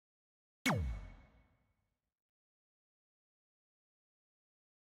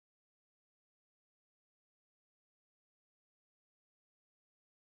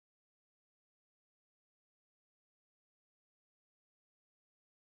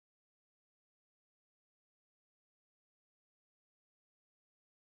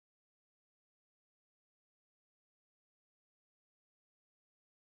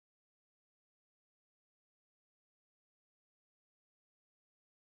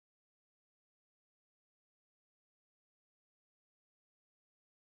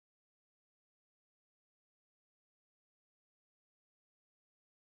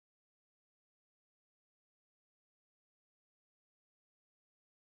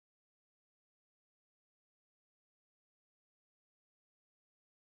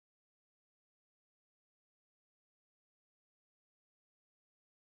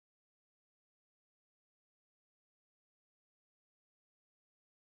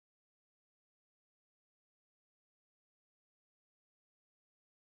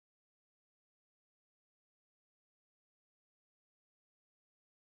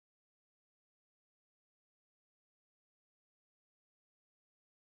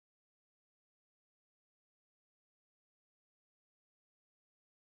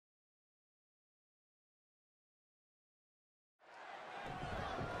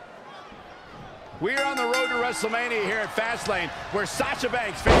We are on the road to WrestleMania here at Fastlane, where Sasha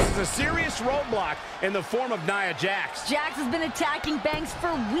Banks faces a serious roadblock in the form of Nia Jax. Jax has been attacking Banks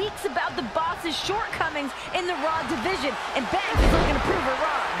for weeks about the boss's shortcomings in the Raw division, and Banks is looking to prove her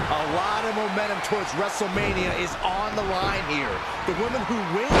wrong. A lot of momentum towards WrestleMania is on the line here. The woman who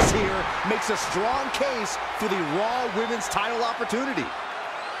wins here makes a strong case for the Raw Women's title opportunity.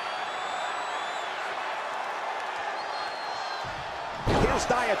 Here's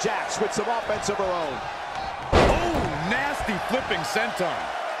Nia Jax with some offense of her own. Oh, nasty flipping senton.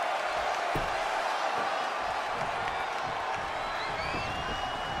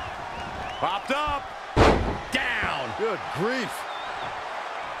 Popped up. Down. Good grief.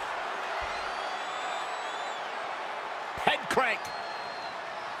 Head crank.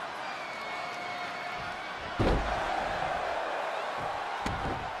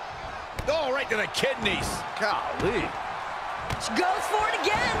 Oh, right to the kidneys. Golly. She goes for it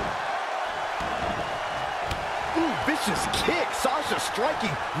again. Ooh, vicious kick. Sasha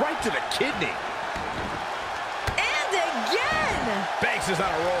striking right to the kidney. And again. Banks is on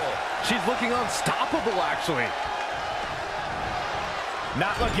a roll. She's looking unstoppable, actually.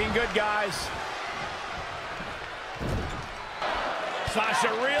 Not looking good, guys. Sasha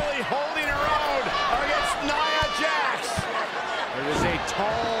really holding her own against Nia Jax. It is a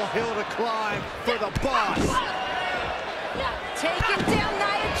tall hill to climb for the boss. Taking down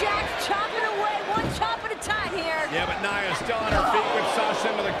Nia Jax, chopping away, one chop at a time here. Yeah, but Nia's still on her feet with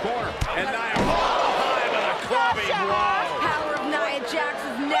Sasha into the corner. And Nia high with a clubbing blow. Power of Nia Jax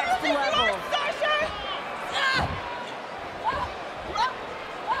is next level.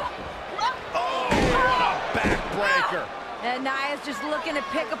 Oh, what a backbreaker. And Nia's just looking to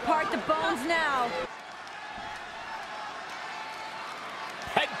pick apart the bones now.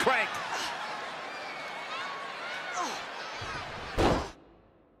 Head crank.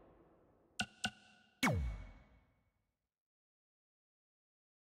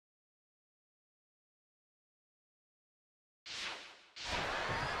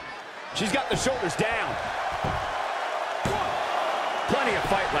 She's got the shoulders down. Plenty of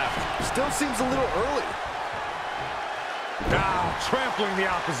fight left. Still seems a little early. Now trampling the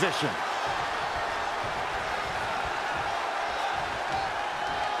opposition.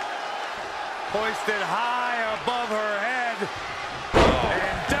 Hoisted high above her head.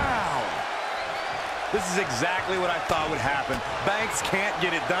 And down. This is exactly what I thought would happen. Banks can't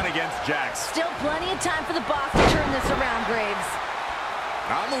get it done against Jax. Still plenty of time for the boss to turn this around, Graves.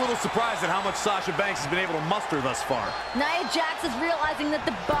 I'm a little surprised at how much Sasha Banks has been able to muster thus far. Nia Jax is realizing that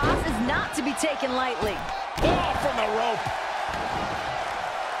the boss is not to be taken lightly. Oh, from the rope.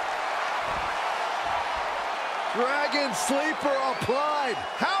 Dragon sleeper applied.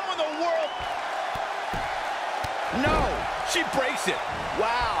 How in the world? No, she breaks it.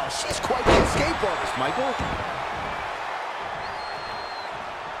 Wow, she's quite the escape artist, Michael.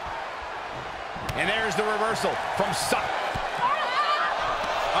 And there's the reversal from Sasha.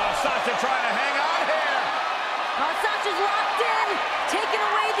 Sasha trying to hang on here. Oh, Sasha's locked in, taking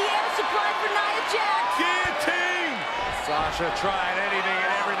away the air supply for Nia Jax. Guillotine. Sasha trying anything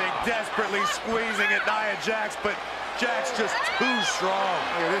and everything, desperately squeezing at Nia Jax, but Jax just too strong.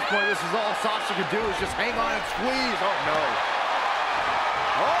 At this point, this is all Sasha can do is just hang on and squeeze. Oh, no.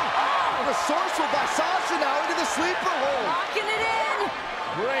 Oh, resourceful by Sasha now into the sleeper hold. Locking it in.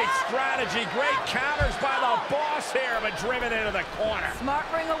 Great strategy, great counters by the boss here, but driven into the corner. Smart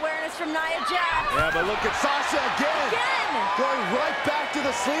ring awareness from Nia Jax. Yeah, but look at Sasha again. Going right back to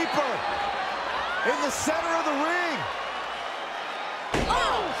the sleeper. In the center of the ring.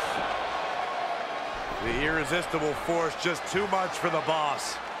 Oh! The irresistible force, just too much for the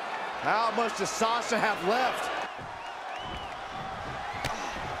boss. How much does Sasha have left?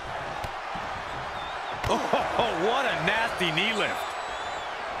 Oh, what a nasty knee lift.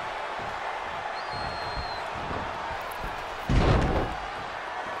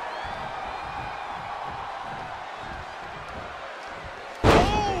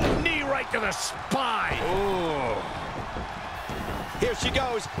 Oh, knee right to the spine. Oh. Here she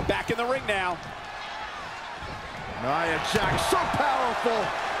goes, back in the ring now. Nia Jax, so powerful.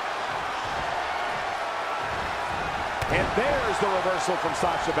 And there's the reversal from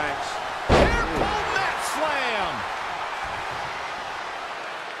Sasha Banks. Airpole mat slam.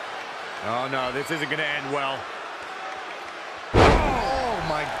 Oh, no, this isn't going to end well. Oh,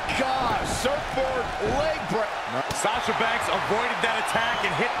 my gosh. Surfboard leg break. No. Sasha Banks avoided that attack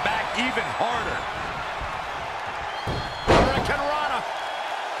and hit back even harder. Hurricane Rana.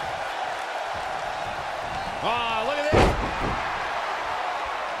 Oh, look at this.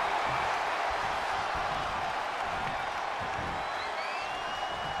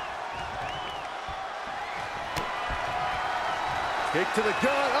 Kick to the gut.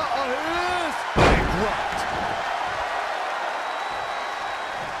 Uh-oh, here it is. Bankrupt.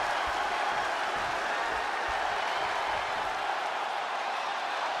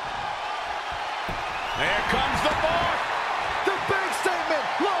 There comes the bar. The big statement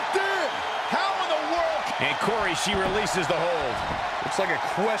locked in. How in the world? And Corey, she releases the hold. Looks like a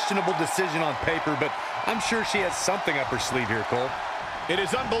questionable decision on paper, but I'm sure she has something up her sleeve here, Cole. It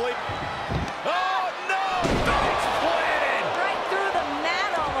is unbelievable. Oh, no! It's planted! Right through the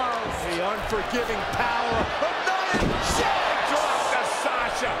mat almost. The unforgiving power of Nia Jax. Drop to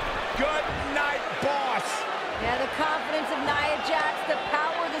Sasha. Good night, boss. Yeah, the confidence of Nia Jax, the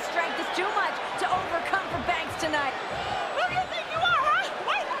power, the strength is too much to overcome for Banks tonight. Who do you think you are, huh?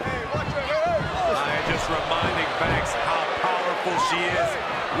 What? Hey, watch it. Hey. Nia just reminding Banks how powerful she is.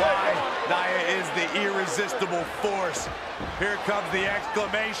 Why Nia is the irresistible force. Here comes the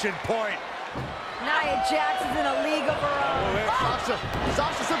exclamation point. Nia Jax is in a league of her own. Sasha.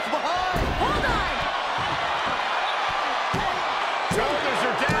 Sasha slips behind. Hold on. Shoulders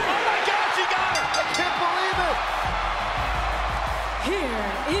are down. Oh, my God, she got her. I can't believe it. Here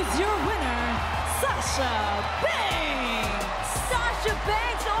is your winner, Sasha VS